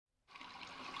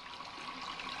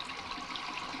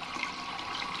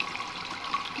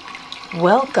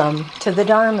Welcome to the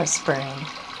Dharma Spring.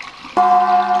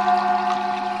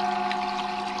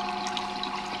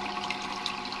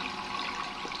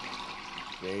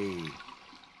 Today,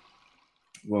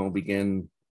 we'll begin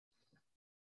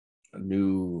a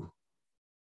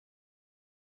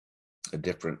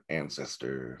different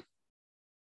ancestor.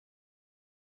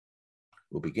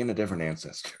 We'll begin a different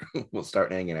ancestor. We'll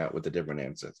start hanging out with a different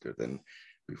ancestor than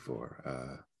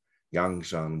before.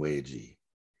 Yangshan Weiji.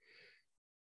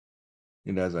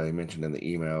 And as I mentioned in the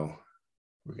email,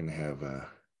 we're going to have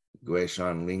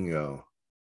Guishan Lingyo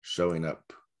showing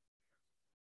up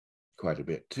quite a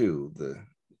bit too.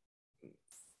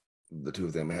 The two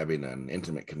of them having an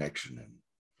intimate connection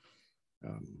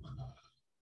and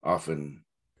often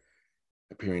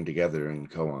appearing together in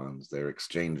koans, their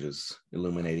exchanges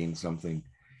illuminating something,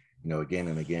 again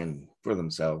and again for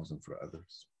themselves and for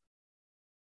others.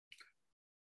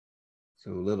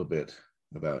 So a little bit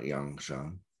about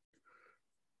Yangshan,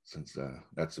 since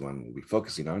that's the one we'll be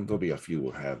focusing on. There'll be a few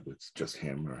we'll have with just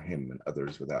him or him and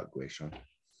others without Guishan.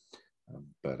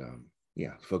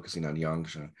 Focusing on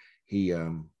Yangshan. He,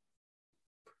 from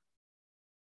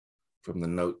the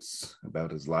notes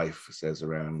about his life, says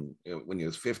around when he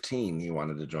was 15, he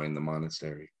wanted to join the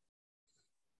monastery,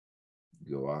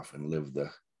 go off and live the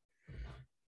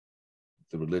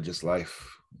religious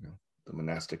life, the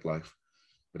monastic life,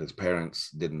 but his parents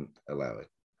didn't allow it.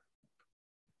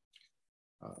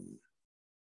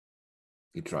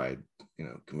 He tried,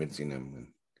 convincing him,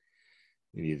 and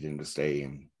he needed him to stay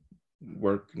and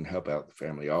work and help out the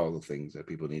family, all the things that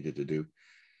people needed to do.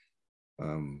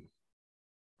 So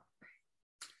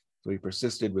he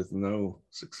persisted with no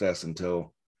success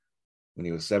until when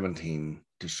he was 17.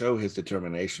 To show his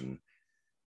determination,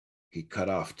 he cut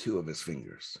off 2 of his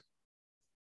fingers.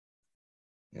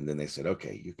 And then they said,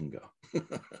 okay, you can go.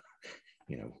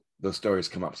 Those stories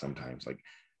come up sometimes. Like,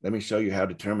 let me show you how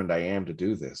determined I am to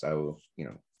do this. I will,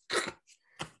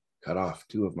 cut off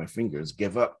 2 of my fingers,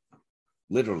 give up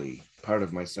literally part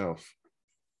of myself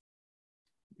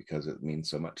because it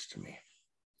means so much to me.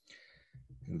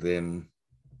 And then,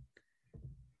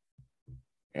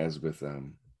 as I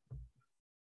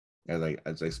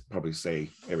probably say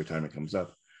every time it comes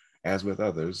up, as with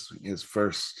others, his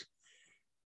first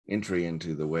entry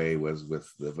into the way was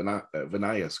with the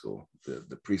Vinaya school,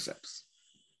 the precepts,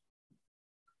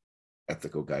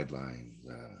 ethical guidelines,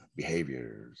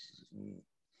 behaviors,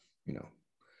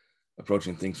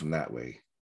 approaching things from that way.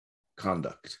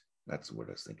 Conduct, that's the word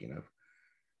I was thinking of.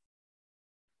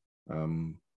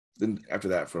 Then after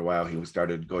that, for a while, he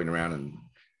started going around and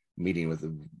meeting with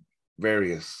the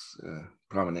various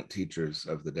prominent teachers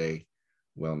of the day,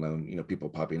 well-known, people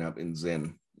popping up in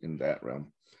Zen in that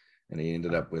realm. And he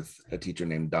ended up with a teacher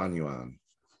named Dan Yuan,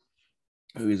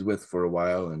 who he's with for a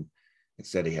while, and it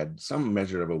said he had some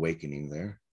measure of awakening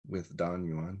there with Dan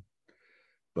Yuan,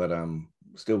 but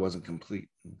still wasn't complete.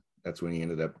 That's when he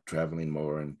ended up traveling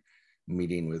more and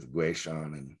meeting with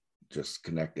Guishan and just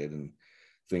connected, and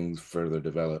things further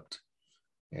developed.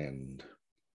 And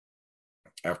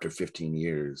after 15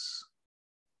 years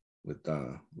with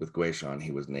Guishan,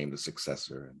 he was named a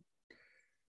successor, and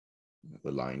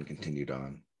the line continued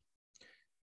on.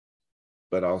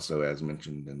 But also, as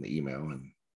mentioned in the email,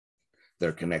 and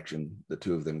their connection, the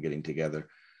 2 of them getting together,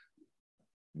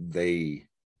 they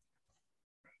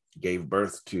gave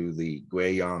birth to the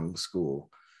Guiyang school.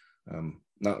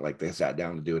 Not like they sat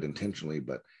down to do it intentionally,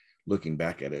 but looking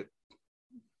back at it,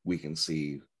 we can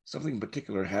see something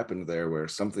particular happened there, where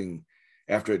something,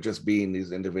 after it just being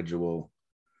these individual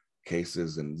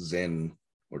cases and Zen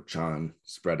or Chan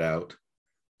spread out,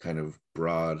 kind of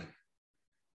broad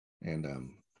and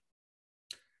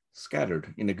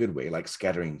scattered in a good way, like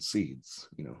scattering seeds,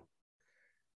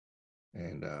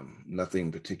 and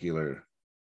nothing particular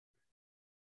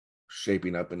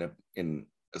shaping up in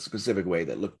a specific way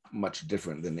that looked much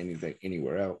different than anything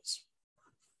anywhere else.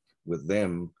 With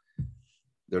them,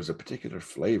 there's a particular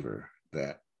flavor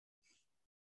that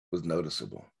was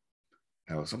noticeable,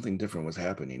 how something different was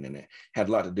happening, and it had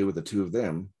a lot to do with the 2 of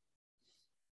them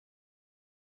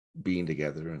being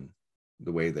together and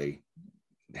the way they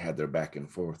had their back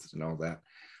and forth and all that.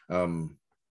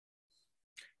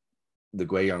 The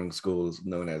Guiyang school is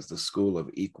known as the School of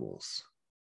Equals.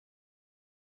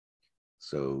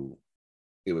 So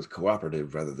it was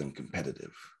cooperative rather than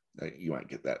competitive. You might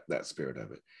get that spirit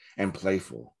of it, and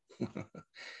playful.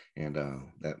 And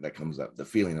that comes up. The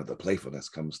feeling of the playfulness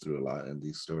comes through a lot in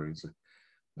these stories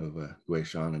of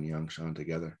Guishan and Yangshan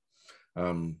together.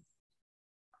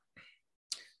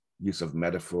 Use of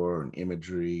metaphor and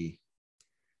imagery,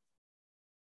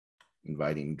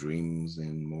 inviting dreams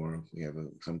in more. We have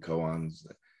some koans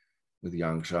that with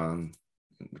Yangshan,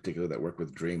 in particular, that work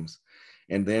with dreams.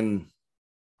 And then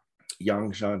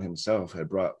Yangshan himself had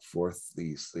brought forth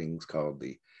these things called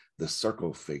the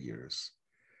circle figures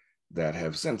that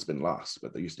have since been lost,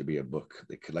 but there used to be a book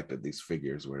that collected these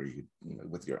figures where you know,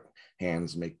 with your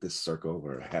hands make this circle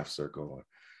or a half circle, or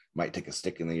might take a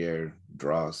stick in the air,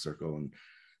 draw a circle, and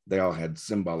they all had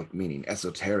symbolic meaning,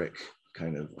 esoteric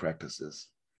kind of practices.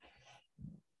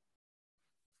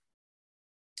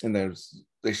 And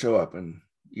they show up, and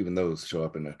even those show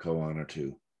up in a koan or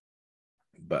two,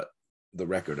 but the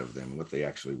record of them, what they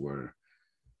actually were,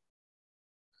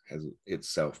 has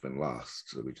itself been lost.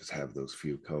 So we just have those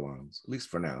few koans, at least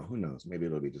for now. Who knows? Maybe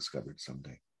it'll be discovered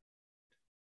someday.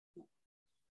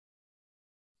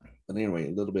 But anyway,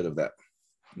 a little bit of that,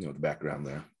 you know, the background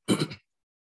there.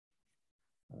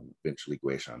 Eventually,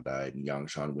 Guishan died, and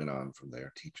Yangshan went on from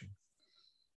there teaching.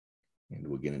 And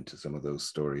we'll get into some of those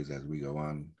stories as we go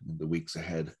on in the weeks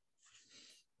ahead.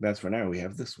 That's for now. We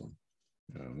have this one.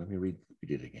 Let me read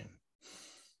it again.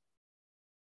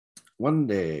 One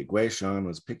day, Guishan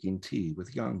was picking tea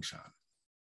with Yangshan.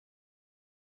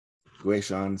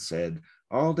 Guishan said,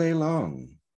 "All day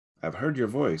long, I've heard your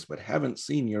voice, but haven't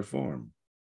seen your form."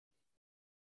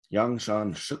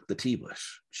 Yangshan shook the tea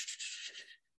bush.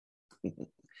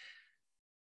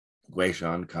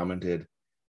 Guishan commented,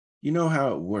 "You know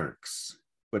how it works,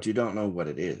 but you don't know what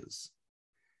it is."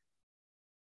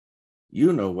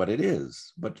 "You know what it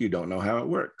is, but you don't know how it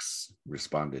works,"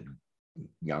 responded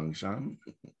Yangshan.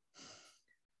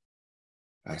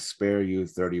 "I spare you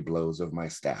 30 blows of my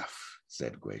staff,"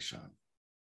 said Guishan.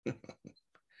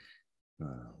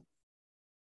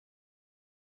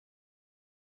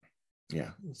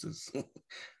 Yeah, this is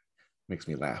makes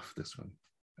me laugh, this one.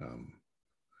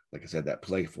 Like I said, that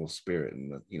playful spirit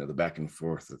and the back and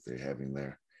forth that they're having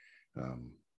there,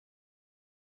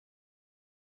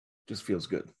 just feels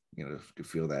good, to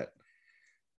feel that.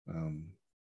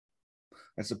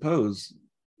 I suppose,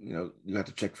 you have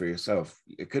to check for yourself.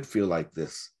 It could feel like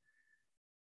this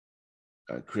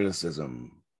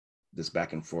criticism, this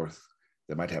back and forth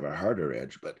that might have a harder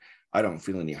edge, but I don't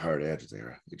feel any hard edge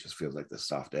there. It just feels like this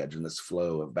soft edge and this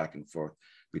flow of back and forth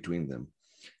between them.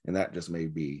 And that just may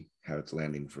be how it's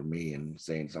landing for me and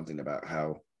saying something about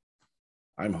how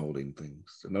I'm holding things.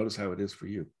 So notice how it is for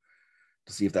you,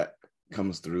 to see if that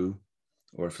comes through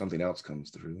or if something else comes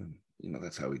through. And,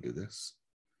 that's how we do this.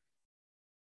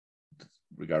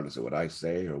 Regardless of what I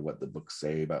say or what the books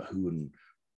say about who and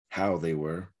how they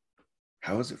were,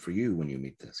 how is it for you when you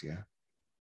meet this? Yeah.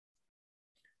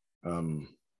 The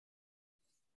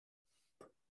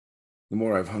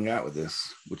more I've hung out with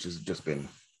this, which has just been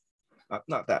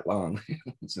not that long,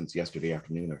 since yesterday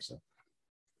afternoon or so,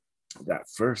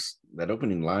 that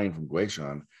opening line from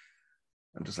Guishan,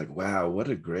 I'm just like, wow, what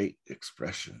a great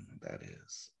expression that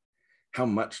is. How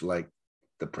much like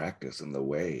the practice and the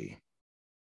way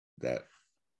that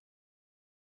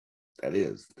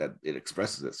it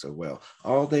expresses it so well.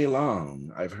 All day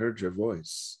long, I've heard your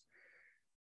voice,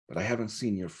 but I haven't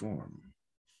seen your form.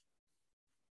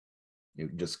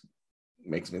 It just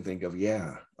makes me think of,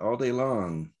 all day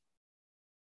long.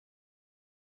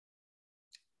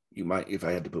 You might, if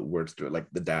I had to put words to it, like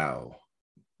the Tao,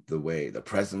 the way, the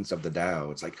presence of the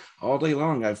Tao. It's like all day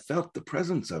long, I've felt the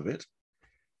presence of it,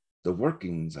 the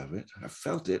workings of it. I've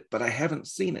felt it, but I haven't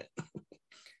seen it.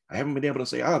 I haven't been able to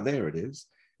say, there it is,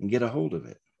 and get a hold of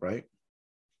it, right?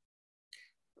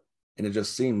 And it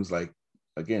just seems like,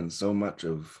 again, so much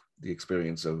of the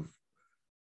experience of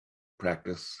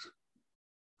practice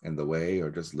and the way,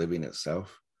 or just living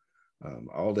itself,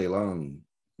 all day long,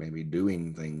 maybe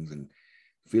doing things and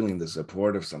feeling the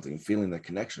support of something, feeling the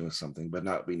connection with something, but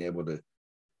not being able to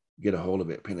get a hold of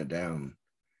it, pin it down.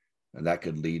 And that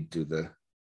could lead to the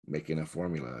making a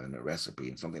formula and a recipe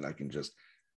and something I can just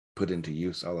put into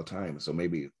use all the time. So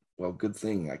maybe, good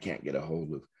thing I can't get a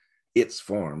hold of its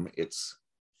form, its,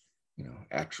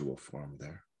 actual form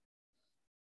there.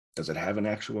 Does it have an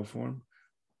actual form?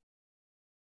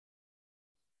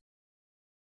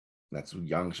 That's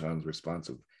Yangshan's response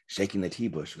of shaking the tea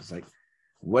bush. Was like,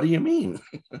 what do you mean?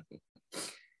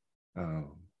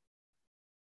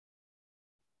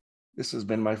 This has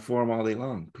been my form all day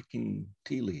long, picking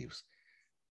tea leaves.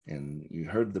 And you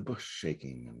heard the bush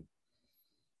shaking. And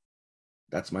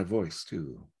that's my voice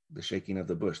too. The shaking of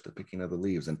the bush, the picking of the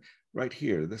leaves. And right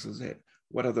here, this is it.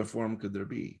 What other form could there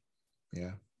be?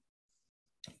 Yeah.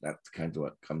 That's kind of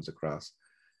what comes across.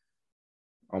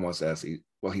 Almost as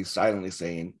he's silently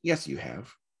saying, yes, you have.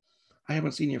 I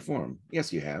haven't seen your form.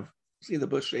 Yes, you have. See the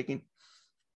bush shaking?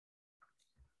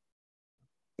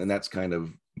 And that's kind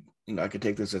of, I could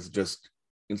take this as just,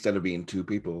 instead of being two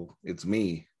people, it's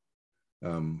me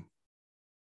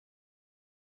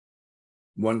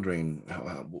wondering,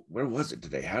 where was it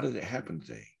today? How did it happen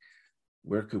today?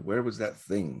 Where was that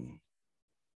thing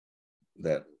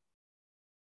that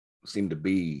seemed to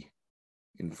be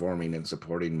informing and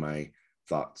supporting my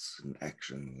thoughts and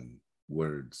action and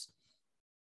words?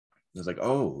 It was like,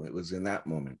 oh, it was in that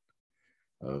moment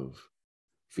of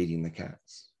feeding the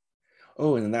cats.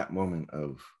 Oh, and in that moment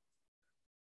of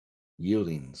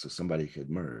yielding so somebody could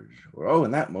merge. Or, oh,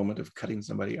 in that moment of cutting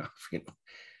somebody off,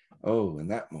 Oh, in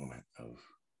that moment of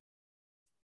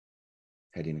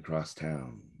heading across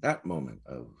town, that moment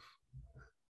of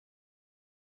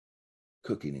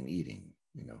cooking and eating,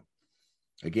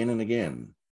 again and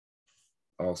again,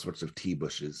 all sorts of tea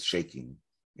bushes shaking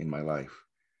in my life,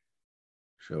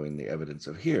 showing the evidence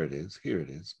of here it is,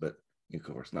 but of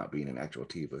course not being an actual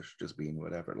tea bush, just being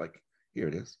whatever, like here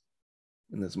it is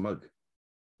in this mug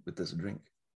with this drink.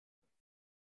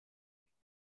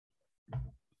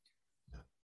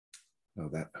 Oh,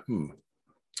 that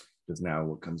because now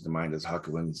what comes to mind is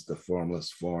Hakuin's "the formless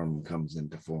form comes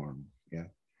into form." Yeah,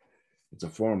 it's a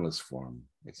formless form.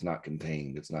 It's not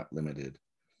contained. It's not limited.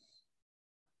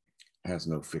 It has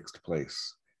no fixed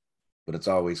place, but it's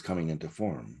always coming into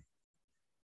form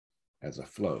as a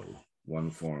flow,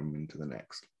 one form into the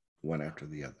next, one after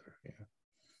the other. Yeah.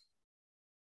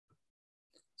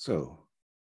 So,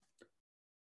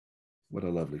 what a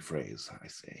lovely phrase, I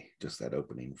say, just that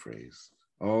opening phrase.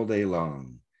 All day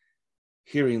long,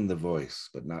 hearing the voice,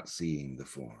 but not seeing the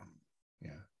form.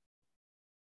 Yeah.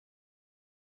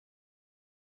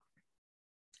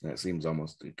 And it seems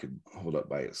almost it could hold up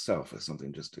by itself as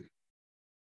something just to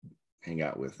hang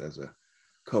out with as a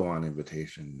koan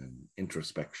invitation and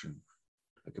introspection,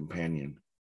 a companion.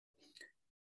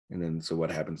 And then so what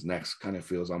happens next kind of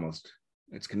feels almost,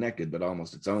 it's connected, but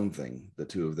almost its own thing, the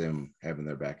two of them having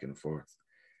their back and forth.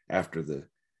 After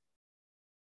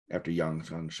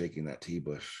Yang-chan shaking that tea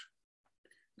bush,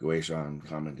 Guishan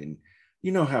commenting,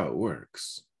 you know how it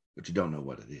works, but you don't know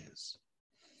what it is.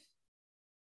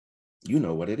 You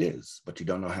know what it is, but you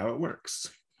don't know how it works.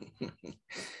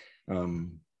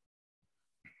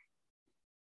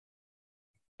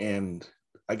 And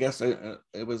I guess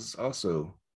it was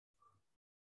also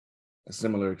a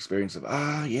similar experience of,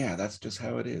 yeah, that's just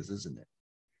how it is, isn't it?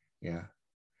 Yeah.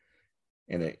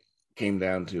 And it came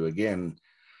down to, again,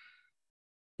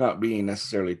 not being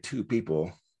necessarily two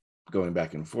people going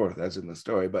back and forth, as in the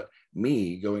story, but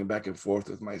me going back and forth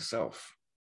with myself,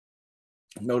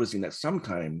 noticing that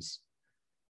sometimes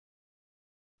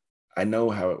I know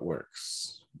how it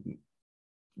works.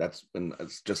 That's when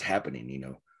it's just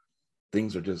happening,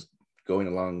 things are just going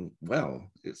along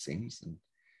well, it seems, and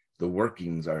the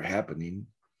workings are happening.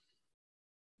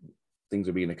 Things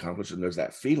are being accomplished, and there's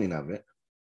that feeling of it,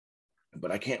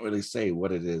 but I can't really say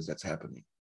what it is that's happening,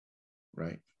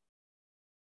 right?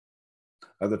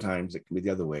 Other times it can be the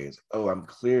other way. Is, oh, I'm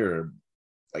clear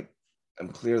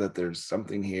that there's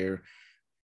something here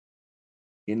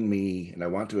in me and I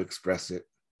want to express it.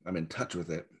 I'm in touch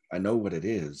with it. I know what it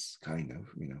is, kind of,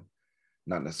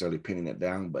 not necessarily pinning it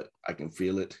down, but I can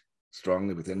feel it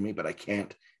strongly within me, but I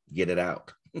can't get it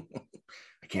out.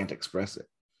 I can't express it.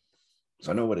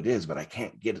 So I know what it is, but I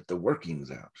can't get the workings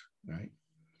out, right?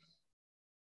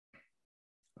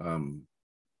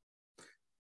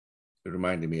 It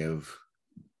reminded me of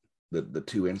the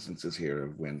two instances here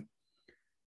of when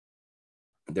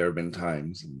there have been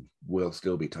times, and will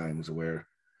still be times, where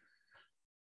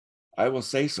I will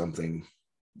say something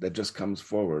that just comes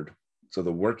forward. So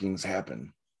the workings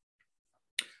happen,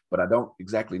 but I don't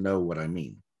exactly know what I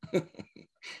mean.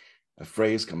 A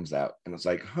phrase comes out and it's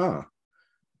like, I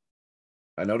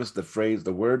noticed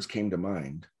the words came to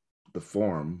mind, the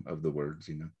form of the words,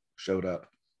 showed up.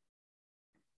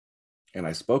 And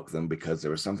I spoke them because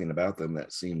there was something about them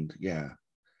that seemed,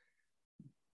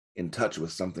 in touch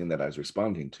with something that I was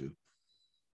responding to.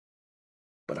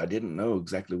 But I didn't know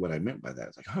exactly what I meant by that.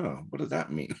 It's like, what does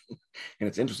that mean? And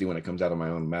it's interesting when it comes out of my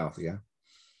own mouth. Yeah.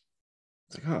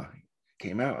 It's like, it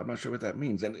came out. I'm not sure what that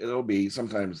means. And it'll be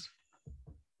sometimes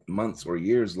months or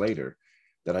years later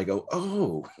that I go,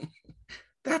 oh,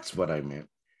 that's what I meant.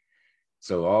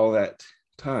 So all that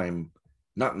time,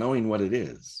 not knowing what it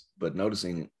is, but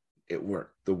noticing it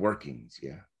worked, the workings.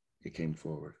 Yeah. It came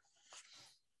forward.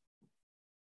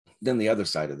 Then the other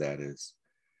side of that is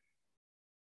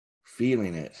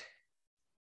feeling it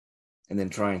and then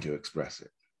trying to express it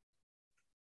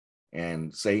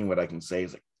and saying what I can say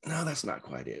is like, no, that's not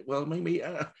quite it. Well, maybe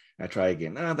I try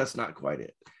again. No, that's not quite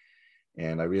it.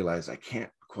 And I realize I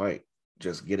can't quite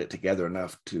just get it together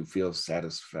enough to feel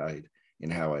satisfied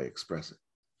in how I express it.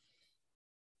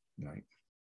 Right?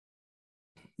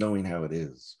 Knowing how it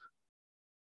is,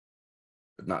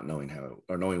 but not knowing how,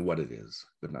 or knowing what it is,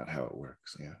 but not how it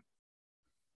works. Yeah.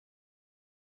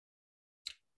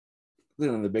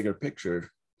 Then in the bigger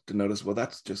picture, to notice, well,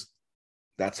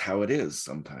 that's how it is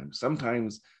sometimes.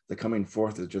 Sometimes the coming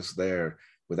forth is just there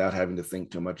without having to think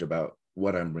too much about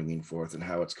what I'm bringing forth and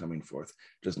how it's coming forth,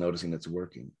 just noticing it's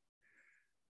working.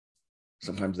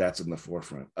 Sometimes that's in the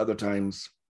forefront. Other times,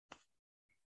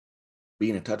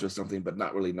 being in touch with something, but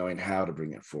not really knowing how to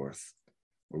bring it forth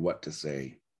or what to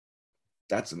say,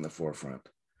 that's in the forefront.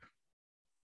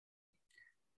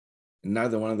 And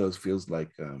neither one of those feels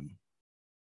like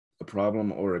a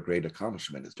problem or a great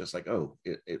accomplishment. It's just like, oh,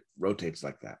 it rotates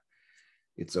like that.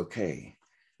 It's okay.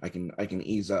 I can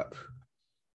ease up.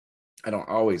 I don't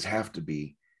always have to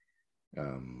be, I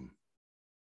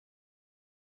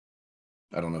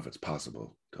don't know if it's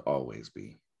possible to always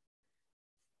be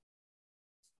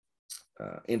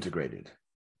integrated,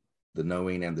 the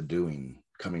knowing and the doing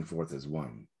coming forth as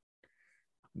one.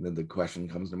 And then the question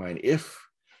comes to mind, if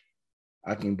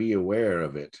I can be aware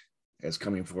of it as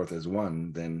coming forth as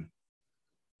one, then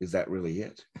is that really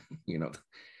it? You know,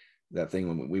 that thing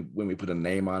when we put a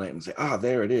name on it and say,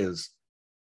 there it is,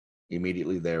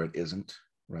 immediately there it isn't,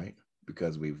 right?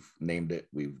 Because we've named it,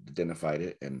 we've identified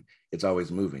it, and it's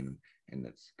always moving. And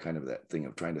it's kind of that thing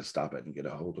of trying to stop it and get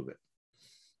a hold of it.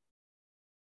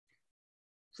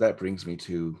 So that brings me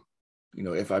to, you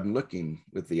know, if I'm looking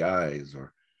with the eyes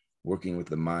or working with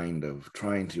the mind of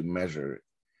trying to measure,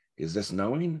 is this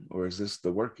knowing or is this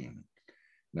the working?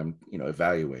 And I'm, you know,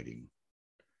 evaluating,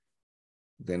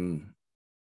 then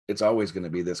it's always going to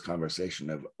be this conversation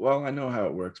of, well, I know how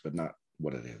it works, but not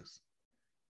what it is.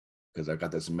 Because I've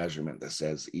got this measurement that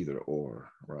says either or,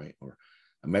 right? Or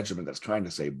a measurement that's trying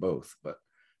to say both, but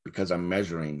because I'm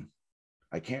measuring,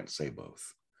 I can't say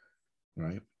both,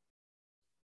 right?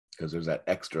 Because there's that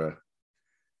extra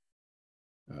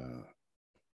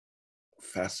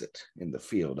facet in the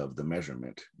field of the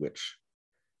measurement, which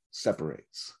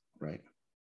separates, right?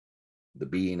 The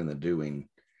being and the doing.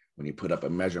 When you put up a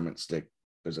measurement stick,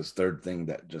 there's this third thing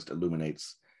that just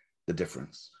illuminates the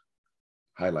difference,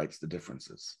 highlights the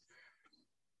differences.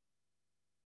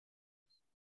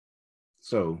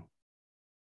 So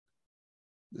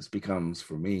this becomes,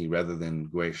 for me, rather than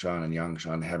Gui Shan and Yang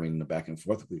Shan having the back and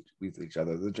forth with each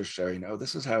other, they're just sharing, oh,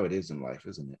 this is how it is in life,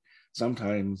 isn't it?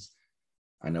 Sometimes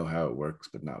I know how it works,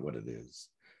 but not what it is.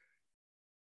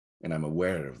 And I'm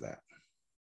aware of that.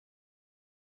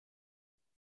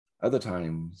 Other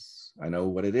times I know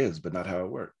what it is, but not how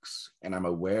it works. And I'm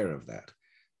aware of that.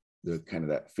 The kind of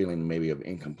that feeling maybe of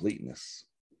incompleteness,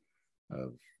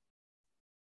 of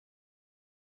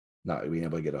not being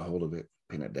able to get a hold of it,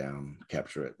 pin it down,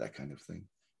 capture it, that kind of thing.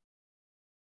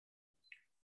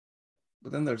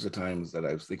 But then there's the times that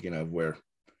I was thinking of where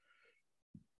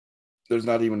there's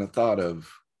not even a thought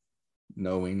of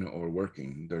knowing or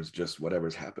working. There's just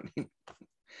whatever's happening.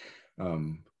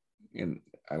 And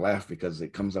I laugh because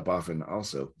it comes up often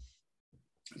also.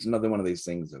 It's another one of these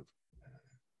things of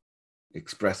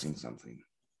expressing something.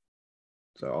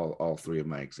 So all three of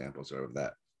my examples are of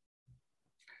that.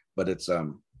 But it's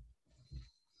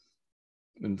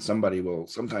when somebody will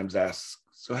sometimes ask,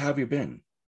 so how have you been?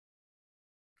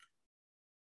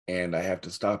 And I have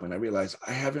to stop and I realize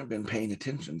I haven't been paying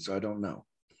attention, so I don't know.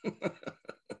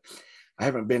 I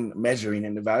haven't been measuring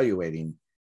and evaluating.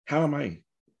 How am I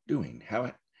doing?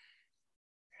 How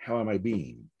am I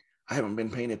being? I haven't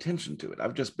been paying attention to it.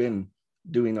 I've just been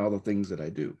doing all the things that I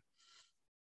do.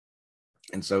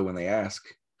 And so when they ask,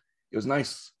 it was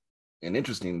nice and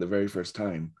interesting the very first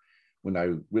time when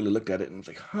I really looked at it and was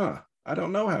like, I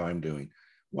don't know how I'm doing.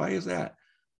 Why is that?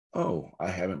 Oh, I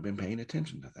haven't been paying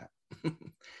attention to that.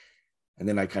 And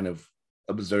then I kind of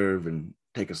observe and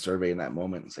take a survey in that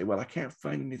moment and say, well, I can't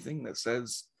find anything that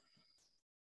says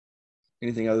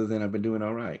anything other than I've been doing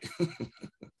all right.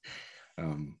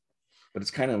 But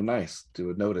it's kind of nice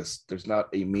to notice there's not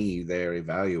a me there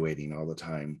evaluating all the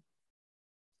time.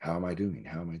 How am I doing?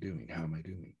 How am I doing? How am I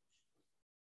doing?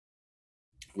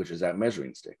 Which is that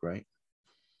measuring stick, right?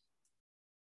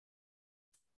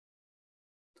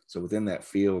 So within that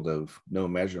field of no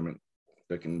measurement,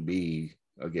 there can be,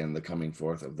 again, the coming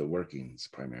forth of the workings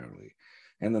primarily,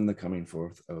 and then the coming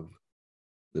forth of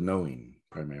the knowing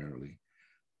primarily.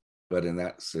 But in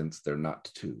that sense, they're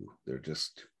not two. They're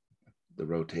just the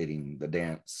rotating, the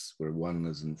dance where one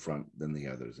is in front, then the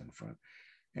other's in front.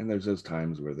 And there's those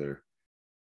times where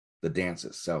the dance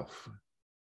itself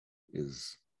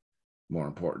is more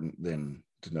important than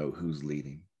to know who's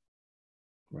leading,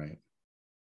 right?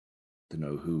 To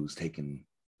know who's taking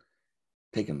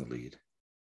the lead.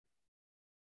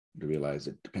 To realize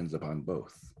it depends upon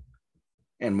both,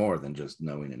 and more than just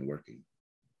knowing and working.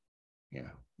 Yeah,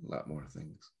 a lot more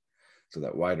things. So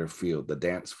that wider field, the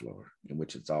dance floor in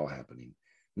which it's all happening,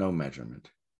 no measurement,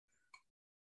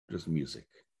 just music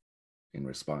and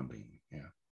responding. Yeah.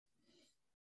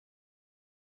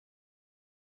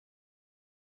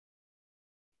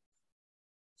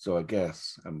 So I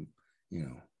guess you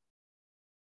know,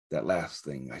 that last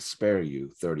thing, I spare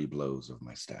you 30 blows of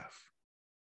my staff.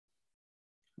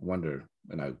 Wonder,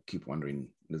 and I keep wondering,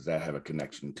 does that have a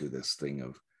connection to this thing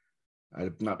of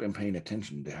I've not been paying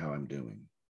attention to how I'm doing?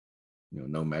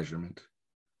 No measurement.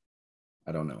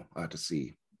 I don't know. I have to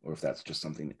see, or if that's just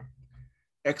something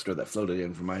extra that floated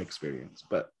in from my experience.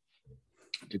 But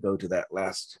to go to that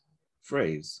last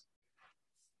phrase,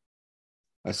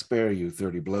 I spare you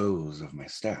 30 blows of my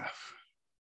staff.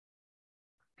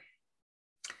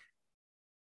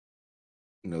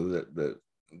 The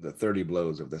 30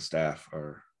 blows of the staff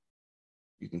are,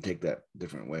 you can take that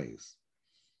different ways.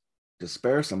 To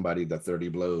spare somebody the 30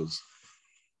 blows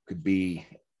could be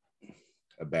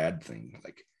a bad thing.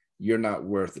 Like, you're not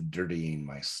worth dirtying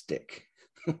my stick.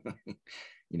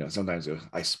 Sometimes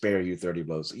I spare you 30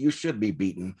 blows. You should be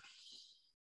beaten,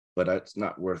 but it's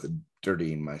not worth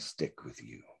dirtying my stick with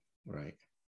you, right?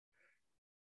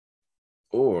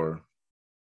 Or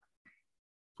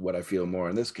what I feel more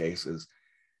in this case is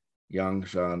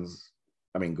Guishan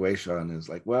is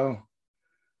like, well,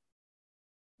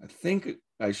 I think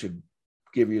I should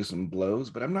give you some blows,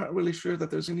 but I'm not really sure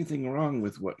that there's anything wrong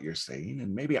with what you're saying.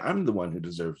 And maybe I'm the one who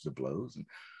deserves the blows. And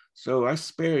so I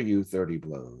spare you 30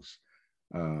 blows.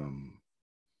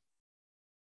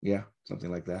 Yeah,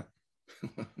 something like that.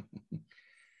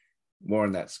 More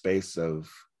in that space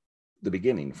of the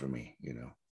beginning for me,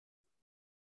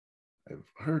 I've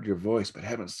heard your voice, but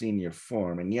haven't seen your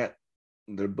form. And yet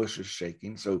the bush is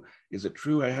shaking. So is it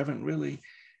true I haven't really?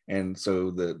 And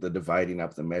so the dividing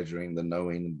up, the measuring, the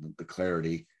knowing, the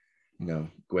clarity,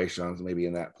 Guishan's maybe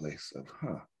in that place of,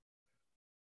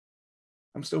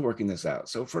 I'm still working this out.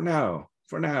 So for now,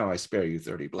 I spare you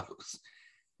 30 blows.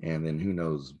 And then who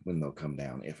knows when they'll come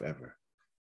down, if ever.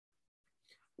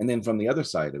 And then from the other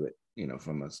side of it,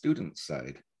 from a student's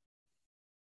side,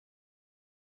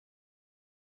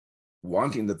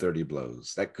 wanting the 30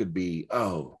 blows, that could be,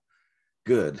 oh,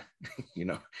 good.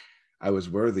 I was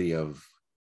worthy of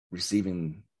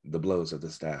receiving the blows of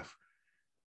the staff.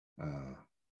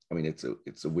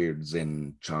 It's a weird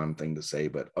Zen Chan thing to say,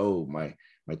 but oh, my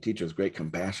teacher's great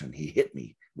compassion, he hit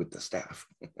me with the staff.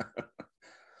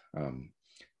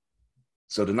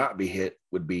 So to not be hit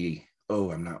would be,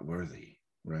 oh, I'm not worthy,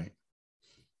 right?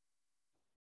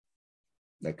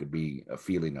 That could be a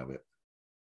feeling of it.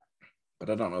 But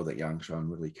I don't know that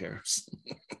Yangshan really cares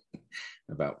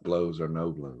about blows or no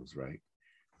blows, right?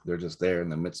 They're just there in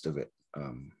the midst of it,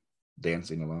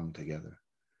 dancing along together.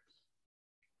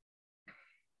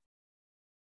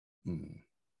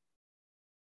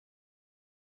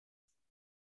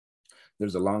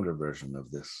 There's a longer version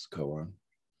of this koan,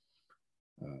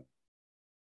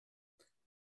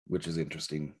 which is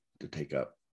interesting to take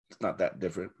up. It's not that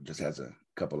different, it just has a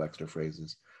couple extra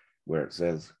phrases where it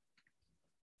says,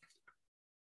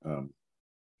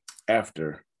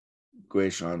 after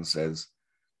Guishan says,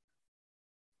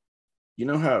 you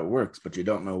know how it works, but you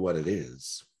don't know what it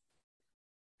is.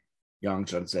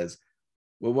 Yangshan says,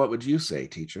 well, what would you say,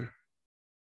 teacher?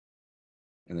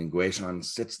 And then Guishan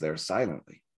sits there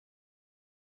silently.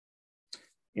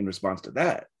 In response to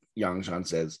that, Yangshan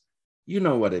says, you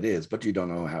know what it is, but you don't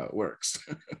know how it works.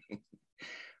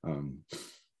 And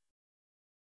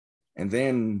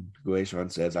then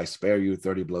Guishan says, I spare you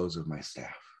 30 blows of my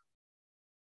staff.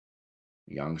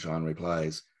 Yangshan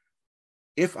replies,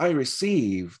 if I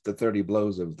receive the 30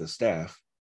 blows of the staff,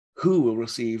 who will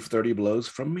receive 30 blows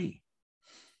from me?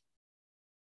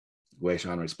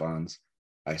 Guishan responds,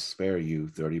 I spare you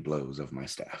 30 blows of my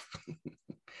staff.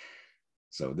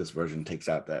 So this version takes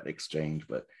out that exchange,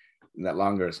 but in that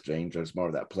longer exchange, there's more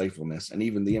of that playfulness and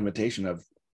even the invitation of,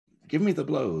 give me the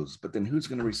blows, but then who's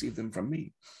going to receive them from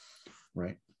me,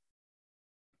 right?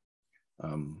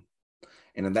 And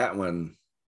in that one,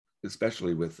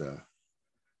 especially with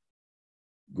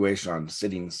Guishan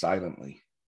sitting silently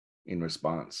in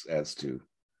response as to,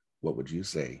 what would you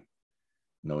say?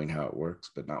 Knowing how it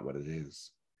works, but not what it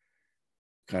is,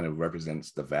 kind of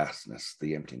represents the vastness,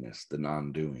 the emptiness, the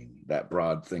non-doing, that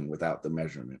broad thing without the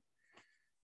measurement,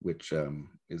 which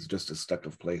is just as stuck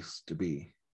of place to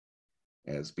be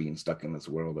as being stuck in this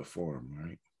world of form,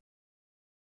 right?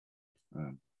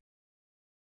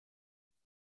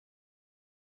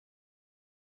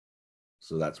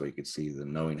 So that's where you could see the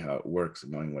knowing how it works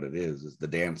and knowing what it is the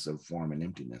dance of form and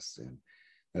emptiness. And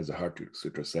as the Heart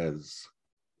Sutra says,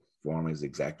 form is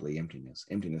exactly emptiness,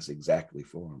 emptiness exactly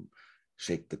form.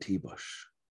 shake the tea bush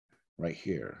right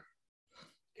here.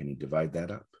 Can you divide that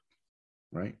up?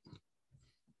 Right?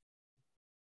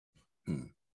 In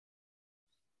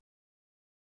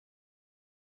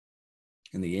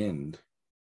the end,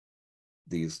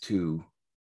 these two,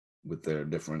 with their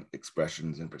different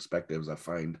expressions and perspectives, I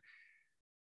find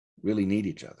really need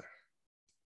each other.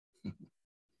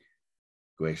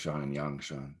 Guishan and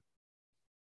Yangshan.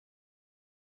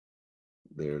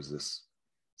 There's this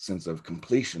sense of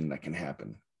completion that can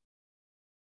happen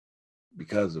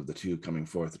because of the two coming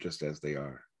forth just as they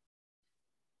are.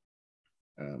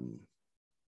 And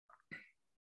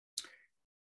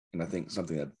I think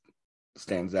something that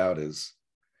stands out is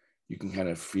you can kind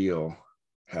of feel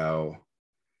how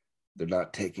they're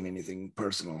not taking anything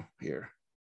personal here.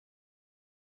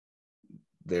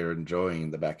 They're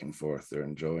enjoying the back and forth. They're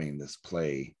enjoying this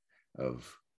play of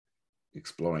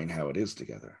exploring how it is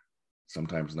together.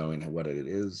 Sometimes knowing what it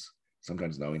is,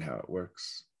 sometimes knowing how it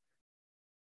works,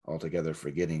 altogether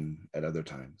forgetting at other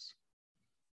times.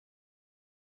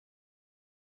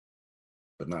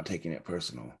 But not taking it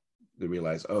personal. They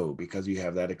realize, oh, because you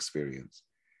have that experience,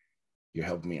 you're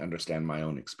helping me understand my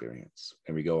own experience.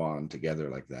 And we go on together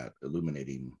like that,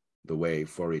 illuminating the way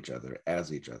for each other,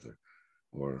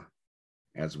 or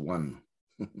as one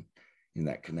in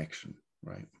that connection,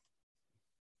 right?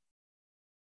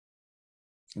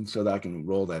 And so that I can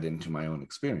roll that into my own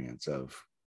experience of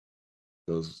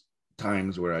those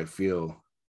times where I feel,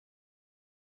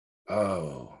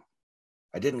 oh,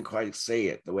 I didn't quite say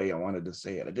it the way I wanted to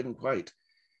say it. I didn't quite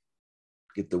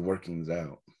get the workings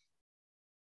out.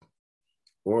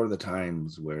 Or the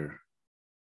times where,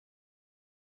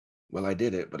 well, I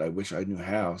did it, but I wish I knew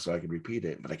how so I could repeat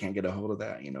it, but I can't get a hold of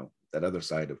that, that other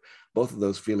side of both of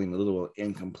those feeling a little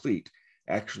incomplete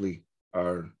actually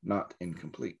are not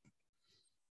incomplete.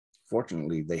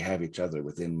 Fortunately, they have each other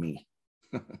within me.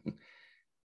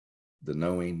 The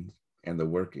knowing and the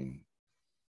working.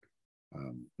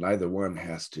 Neither one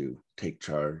has to take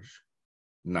charge.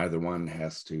 Neither one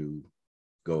has to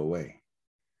go away.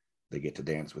 They get to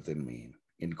dance within me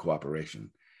in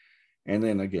cooperation. And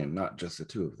then again, not just the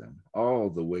two of them. All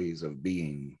the ways of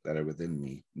being that are within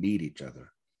me need each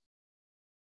other.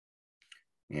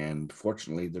 And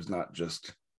fortunately, there's not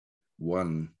just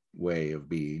one way of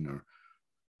being or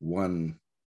one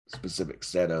specific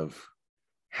set of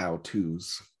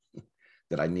how-tos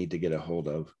that I need to get a hold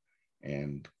of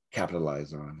and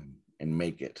capitalize on and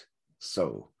make it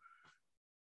so.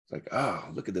 It's like, oh,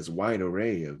 look at this wide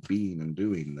array of being and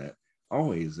doing that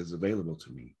always is available to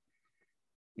me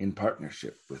in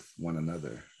partnership with one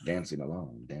another, dancing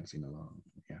along.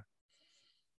 Yeah.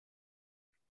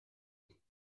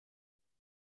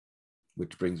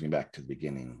 Which brings me back to the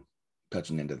beginning,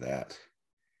 touching into that.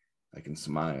 I can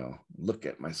smile, look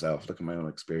at myself, look at my own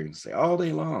experience, say all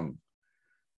day long,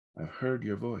 I've heard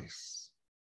your voice,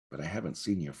 but I haven't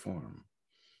seen your form.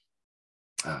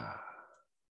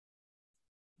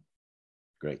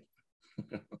 Great.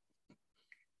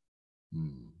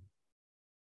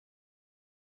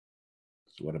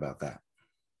 So what about that?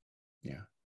 Yeah.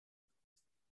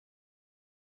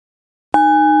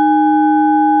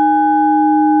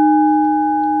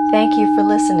 Thank you for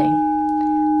listening.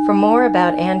 For more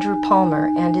about Andrew Palmer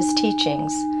and his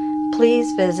teachings,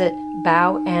 please visit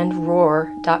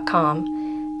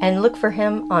bowandroar.com and look for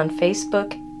him on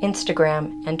Facebook,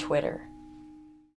 Instagram, and Twitter.